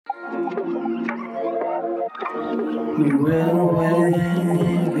Young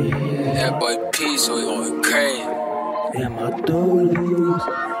Levee. That boy P, so he going crazy. And my dudes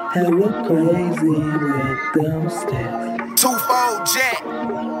hella crazy with them steps. Twofold jet,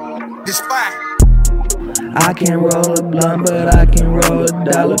 this fire. I can roll a blunt, but I can roll a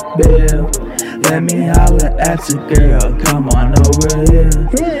dollar bill. Let me holler at you, girl, come on over here.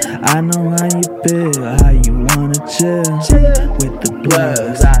 I know how you feel, how you wanna chill with the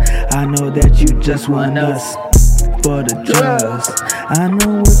plus. I know that you just want us for the drugs. I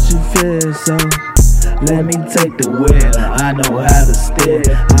know what you feel, so let me take the wheel. I know how to steer,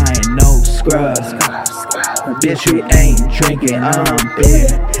 I ain't no scrubs. Bitch, we ain't drinking beer.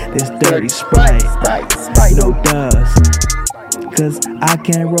 This dirty Sprite, no dust. Cause I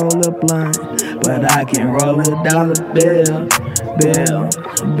can't roll a blunt, but I can roll a dollar bill.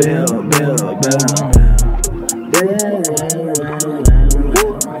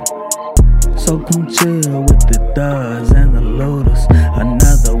 So come chill with the thugs and the looters.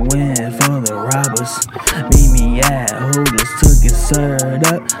 Another win for the robbers. Meet me at Hooters to get served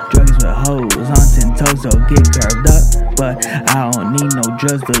up. Drugs with hoes on 10 toes, don't get curved up. But I don't need no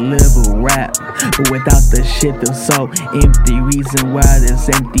drugs to live a rap. But without the shit that's so empty. Reason why there's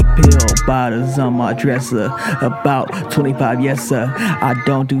empty pill bottles on my dresser. About 25, yes sir. I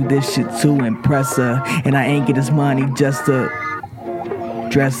don't do this shit to impress her. And I ain't get this money just to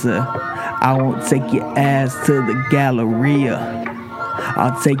dress her. I won't take your ass to the Galleria.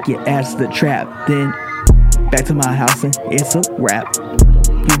 I'll take your ass to the trap. Then back to my house and it's a wrap.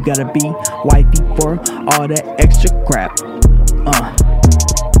 You gotta be wifey for all that extra crap.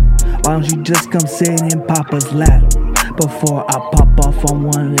 Why don't you just come sit in Papa's lap before I pop off on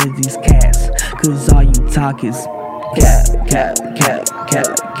one of these cats? Cause all you talk is cat.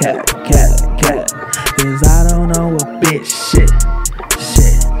 Cause I don't know a bitch shit.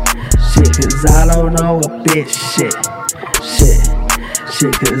 Cause I don't know a bitch shit.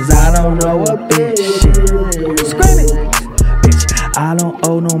 Cause I don't know a bitch shit. Scream it. Bitch, I don't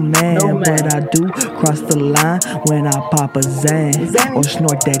owe no man, but I do cross the line when I pop a Zan or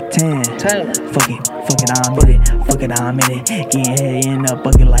snort that tan. Fuck it, I'm in it. Getting head in a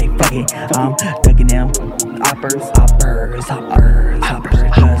bucket like fuck it. I'm ducking them hoppers.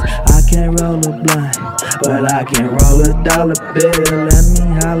 Cause I can't roll a blunt, but I can roll a dollar bill. Let me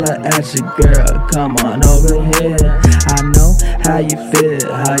holler at you, girl, come on over here. I know how you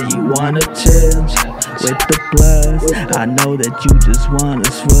feel, how you wanna chill with the plus. I know that you just want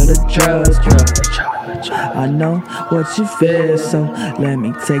us for the drugs. I know what you feel, so let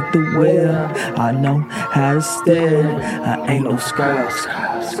me take the wheel. I know how to steer, I ain't no scrubs.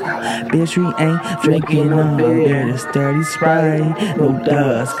 Bitch, we ain't drinking no beer, this dirty Sprite, no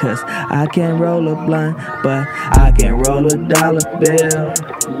dust. Cause I can't roll a blunt, but I can roll a dollar bill.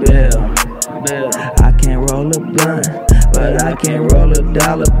 I can't roll a blunt, but I can roll a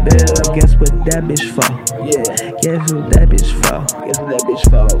dollar bill. Guess what that bitch for? Yeah, guess who that bitch for?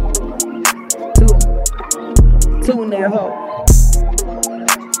 Two in that hoe.